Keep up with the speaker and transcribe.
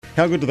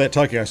How good did that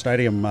Tokyo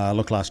Stadium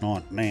look last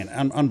night? Man,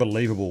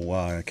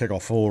 unbelievable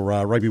kick-off for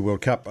Rugby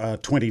World Cup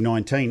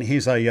 2019.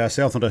 Here's a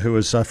Southlander who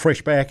is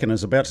fresh back and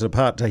is about to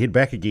depart to head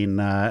back again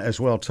as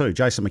well too.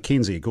 Jason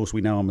McKenzie, of course, we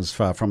know him as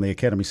from the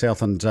Academy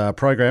Southland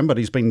program, but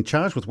he's been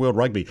charged with World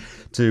Rugby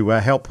to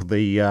help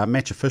the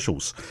match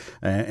officials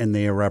in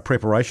their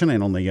preparation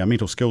and on the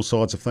mental skills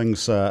sides of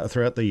things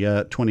throughout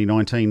the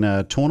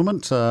 2019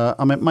 tournament.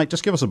 I mean, mate,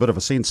 just give us a bit of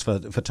a sense for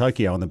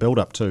Tokyo and the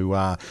build-up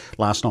to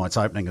last night's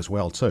opening as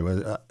well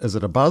too. Is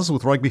it a buzz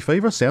with rugby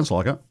fever? Sounds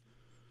like it.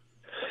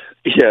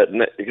 Yeah,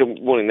 good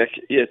morning, Nick.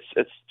 Yeah,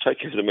 it's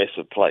Tokyo's a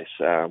massive place,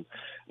 but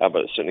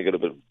it's certainly got a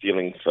bit of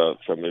feeling from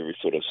every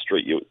sort of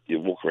street you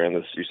walk around.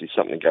 There's usually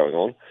something going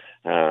on,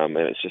 and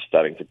it's just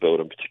starting to build,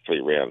 and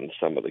particularly around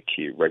some of the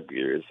key rugby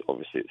areas.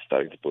 Obviously, it's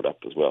starting to build up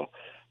as well,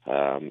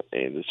 and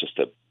there's just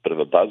a bit of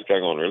a buzz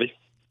going on, really.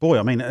 Boy,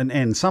 I mean,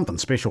 and something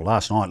special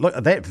last night. Look,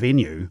 that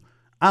venue,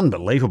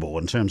 unbelievable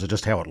in terms of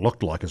just how it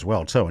looked like as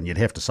well too, and you'd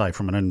have to say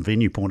from an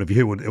in-venue point of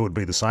view it would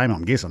be the same,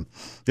 I'm guessing.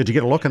 Did you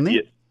get a look in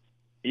there?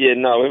 Yeah,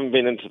 no, I haven't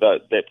been into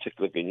that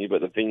particular venue,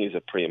 but the venues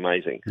are pretty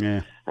amazing.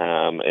 Yeah.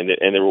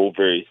 And they're all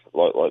very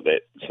like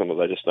that. Some of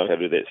them just know how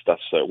to do that stuff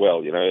so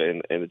well, you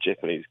know. And the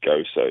Japanese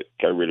go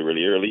really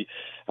really early,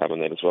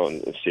 and that as well,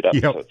 and set up.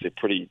 Yep. So they're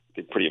pretty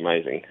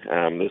amazing.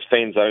 There's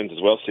fan zones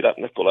as well set up,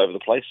 Nick, all over the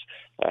place.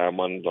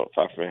 One not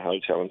far from our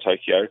hotel in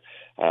Tokyo,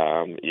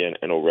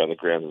 and all around the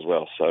grounds as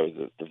well.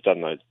 So they've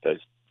done those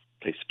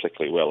pieces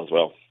particularly well as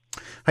well.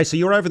 Hey, so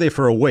you're over there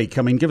for a week.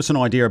 I mean, give us an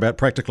idea about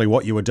practically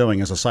what you were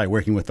doing, as I say,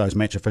 working with those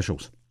match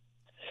officials.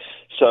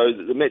 So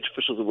the match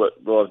officials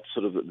arrived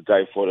sort of the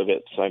day before at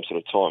about the same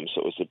sort of time. So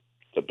it was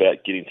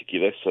about getting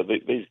together. So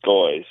these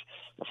guys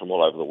are from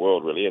all over the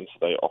world, really, and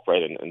so they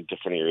operate in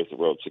different areas of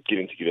the world. So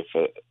getting together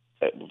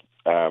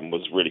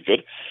was really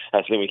good.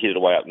 So then we headed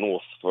away up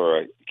north for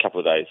a couple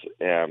of days,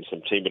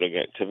 some team building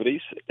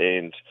activities.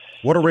 And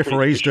what do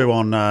referees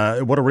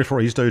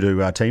do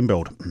to team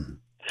build?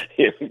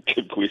 Yeah,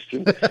 good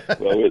question.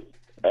 Well,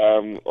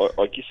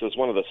 I guess it was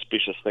one of the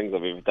specialist things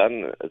I've ever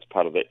done as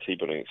part of that team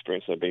building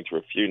experience. I've been through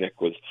a few, Nick.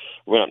 We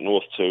went up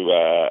north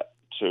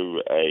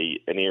to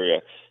an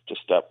area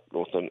just up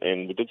north,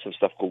 and we did some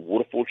stuff called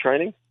waterfall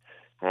training,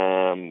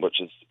 which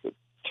is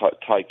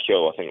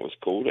Taikyo, I think it was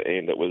called,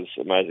 and it was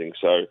amazing.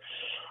 So,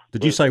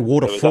 did you say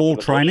waterfall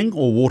training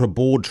or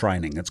waterboard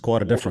training? It's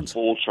quite a difference.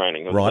 Waterfall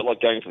training. It was a bit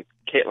like going to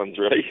the Catlins,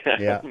 really.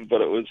 Yeah.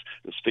 But it was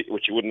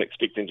which you wouldn't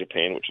expect in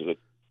Japan, which was a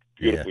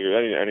beautiful. We're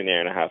only an hour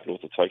and a half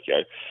north of Tokyo,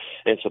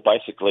 and so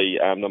basically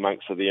the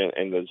monks are there,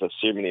 and there's a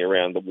ceremony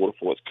around the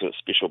waterfall. It's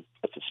special.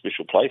 It's a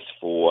special place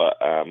for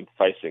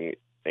facing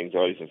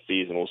anxieties and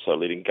fears, and also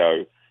letting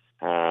go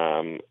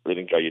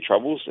your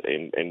troubles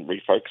and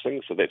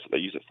refocusing. So that's what they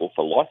use it for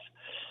life.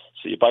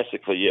 So you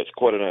basically, it's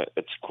quite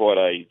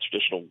a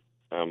traditional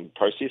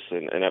process,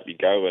 and up you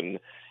go, and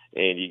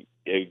you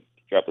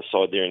go up the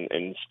side there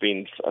and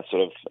spend a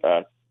sort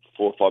of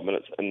 4 or 5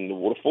 minutes in the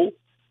waterfall.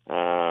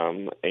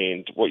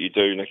 And what you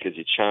do, Nick, is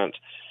you chant.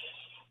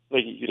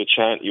 You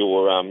chant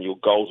your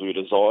goals or your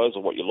desires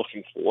or what you're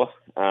looking for.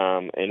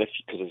 And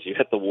because as you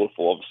hit the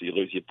waterfall, obviously you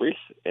lose your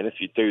breath. And if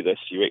you do this,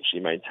 you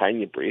actually maintain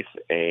your breath,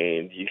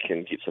 and you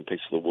can get some peace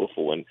of the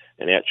waterfall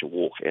and out your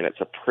walk. And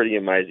it's a pretty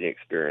amazing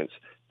experience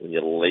when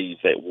you leave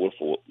that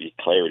waterfall, your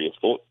clarity of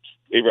thought.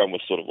 Everyone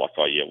was sort of like,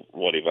 oh yeah,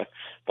 whatever,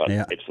 but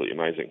absolutely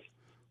amazing.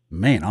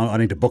 Man, I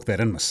need to book that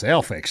in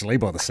myself. Actually,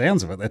 by the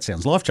sounds of it, that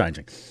sounds life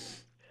changing.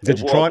 Did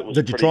you try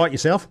it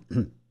yourself?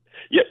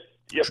 Yep.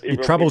 Your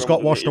troubles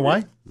got washed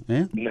away?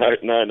 Yeah.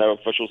 No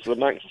officials. So the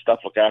monks and stuff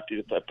look after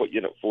you. They put you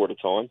in at 4 at a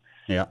time.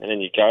 Yeah. And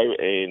then you go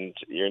and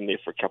you're in there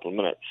for a couple of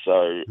minutes.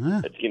 So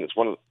again, it's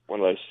one of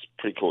those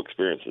pretty cool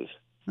experiences.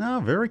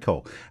 Oh, very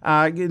cool.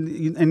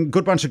 And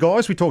good bunch of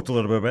guys. We talked a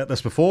little bit about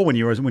this before when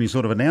you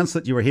sort of announced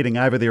that you were heading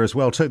over there as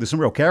well too. There's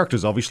some real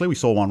characters, obviously. We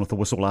saw one with the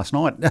whistle last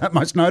night,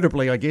 most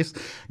notably, I guess,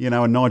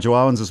 and Nigel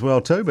Owens as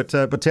well too.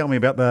 But tell me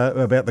about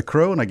the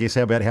crew, and I guess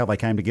how they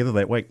came together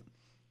that week.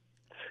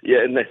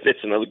 Yeah, and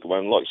that's another good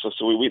one. Like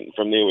so we went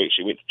from there. We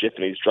actually went to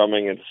Japanese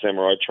drumming and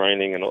samurai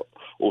training and all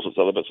sorts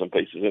of other bits and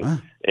pieces.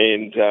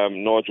 And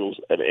Nigel's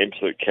an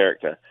absolute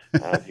character.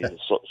 He's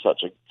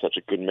such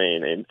a good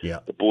man, and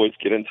the boys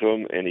get into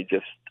him, and he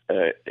just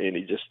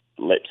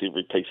laps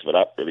every piece of it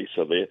up, really.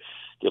 So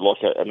they're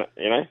like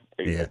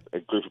a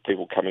group of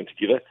people coming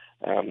together.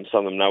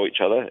 Some of them know each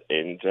other,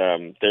 and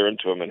they're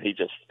into him, and he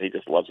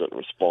just loves it and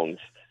responds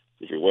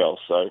very well.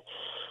 So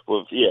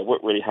we've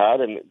worked really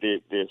hard, and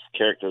there's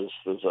characters.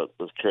 There's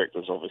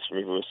characters obviously from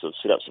everywhere. So we've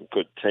set up some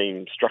good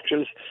team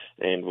structures,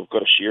 and we've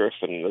got a sheriff,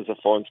 and there's a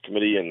fines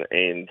committee, and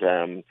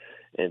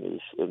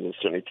there's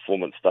certainly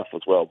performance stuff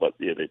as well. But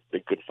they're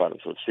good fun.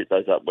 So we've set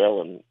those up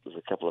well, and there's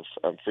a couple of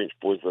French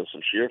boys with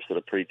some sheriffs that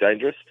are pretty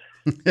dangerous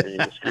in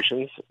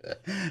discussions.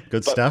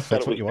 Good stuff.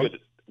 That's what you want.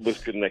 It was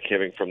good, Nick,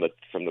 having from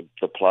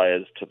the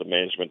players to the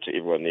management to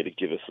everyone there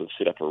together, so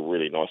set up a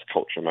really nice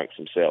culture amongst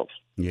themselves.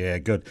 Yeah,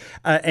 good.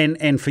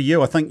 And for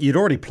you, I think you'd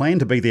already planned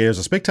to be there as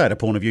a spectator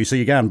point of view, so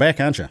you're going back,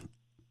 aren't you?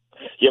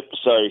 Yep.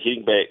 So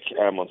heading back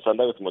on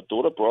Sunday with my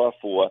daughter, Briar,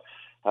 for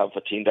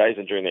for 10 days,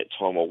 and during that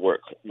time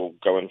we'll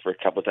go in for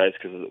a couple of days,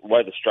 because the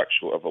way the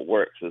structure of it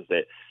works is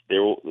that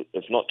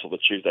it's not till the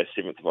Tuesday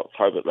 7th of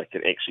October they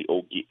can actually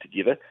all get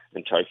together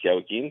in Tokyo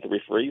again, the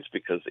referees,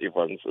 because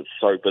everyone's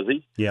so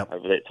busy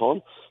over that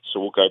time. So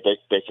we'll go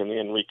back in there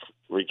and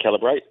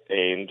recalibrate,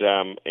 and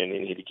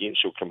then head again.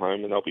 She'll come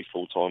home and they'll be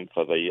full time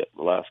for the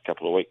last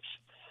couple of weeks.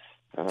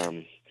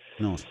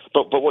 Nice.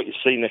 But what you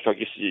see, Nick, I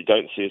guess you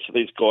don't see is, so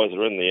these guys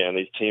are in there, and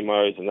these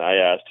TMOs and the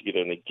ARs together,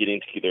 and they're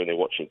getting together and they're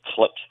watching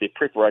clips. Their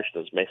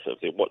preparation is massive.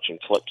 They're watching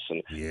clips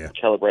and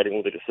calibrating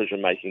all their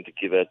decision making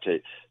together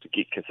to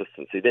get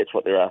consistency. That's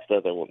what they're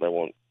after. They want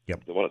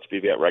it to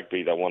be about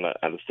rugby. They want to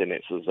understand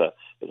that. So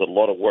there's a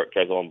lot of work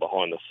goes on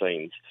behind the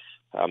scenes,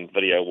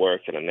 video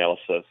work and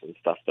analysis and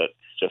stuff that's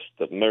just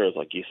that mirrors,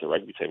 I guess, a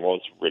rugby team. I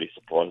was really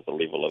surprised at the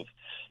level of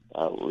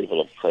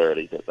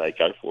clarity that they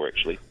go for,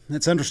 actually.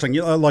 It's interesting.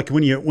 Like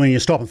when you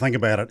stop and think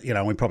about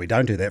it, we probably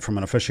don't do that from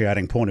an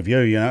officiating point of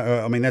view.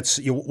 I mean, that's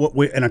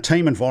in a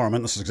team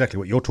environment. This is exactly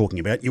what you're talking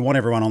about. You want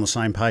everyone on the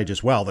same page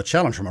as well. The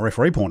challenge from a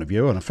referee point of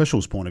view, an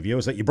official's point of view,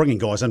 is that you're bringing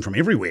guys in from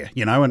everywhere.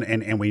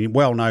 And we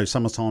well know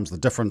sometimes the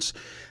difference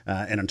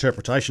in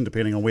interpretation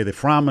depending on where they're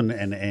from,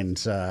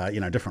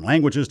 and different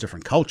languages,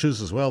 different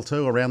cultures as well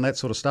too around that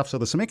sort of stuff. So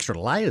there's some extra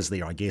layers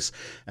there, I guess,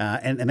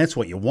 and that's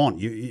what you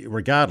want.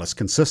 Regardless,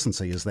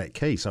 consistency is that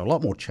key. So a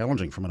lot more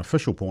challenging from an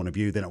official point of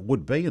view than it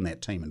would be in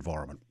that team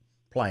environment,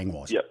 playing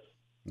wise. Yep.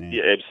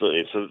 Yeah,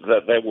 absolutely. So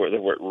they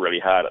work really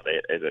hard at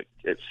that,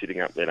 at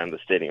setting up that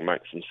understanding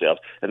amongst themselves,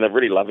 and they're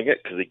really loving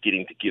it because they're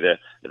getting together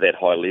at that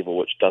high level,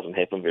 which doesn't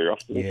happen very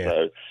often.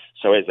 Yeah.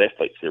 So as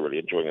athletes, they're really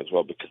enjoying it as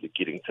well, because they're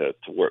getting to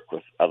work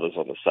with others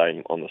on the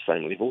same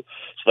level.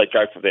 So they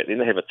go for that. Then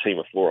they have a team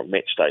of four on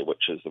match day,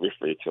 which is the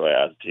referee, 2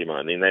 hours, TMO,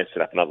 and then they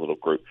set up another little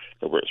group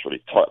that works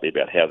really tightly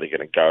about how they're going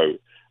to go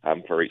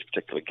for each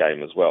particular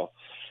game as well.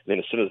 And then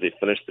as soon as they're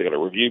finished, they've got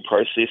a review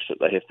process that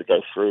they have to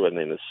go through, and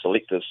then there's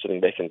selectors sitting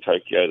back in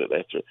Tokyo that they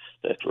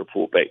have to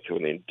report back to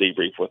and then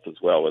debrief with as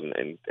well,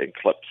 and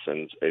clips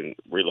and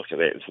relook at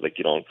that. And so they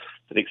get on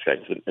the next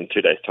game. In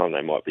 2 days' time,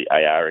 they might be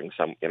ARing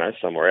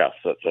somewhere else.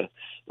 So it's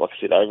like I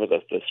said, over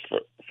this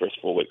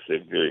first 4 weeks, they're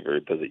very,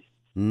 very busy.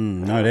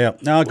 No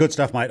doubt. No, good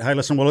stuff, mate. Hey,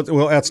 listen,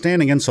 well,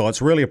 outstanding insights.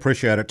 Really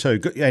appreciate it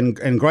too,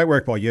 and great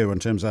work by you in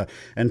terms of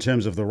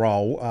the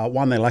role.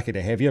 One, they're lucky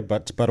to have you,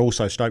 but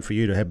also stoked for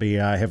you to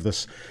have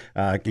this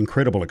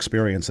incredible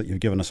experience that you've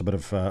given us a bit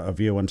of a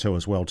view into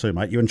as well too,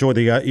 mate. You enjoy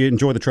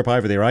the trip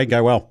over there, eh?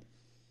 Go well.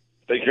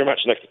 Thank you very much,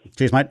 Nick.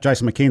 Cheers, mate.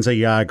 Jason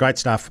McKenzie, great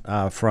stuff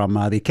from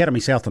the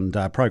Academy Southland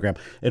program.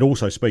 It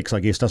also speaks,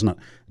 I guess, doesn't it,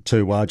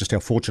 to just how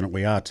fortunate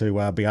we are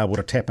to be able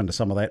to tap into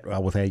some of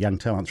that with our young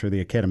talent through the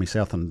Academy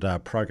Southland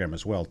program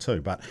as well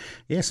too. But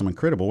yeah, some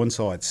incredible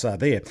insights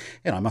there.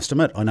 And I must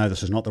admit, I know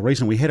this is not the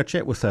reason we had a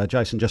chat with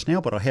Jason just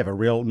now, but I have a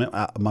real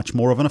much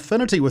more of an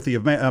affinity with the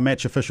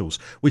match officials.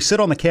 We sit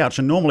on the couch,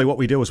 and normally what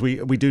we do is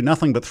we do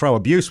nothing but throw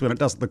abuse when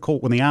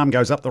when the arm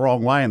goes up the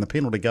wrong way and the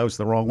penalty goes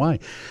the wrong way.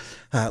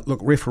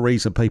 Look,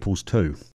 referees are people's too.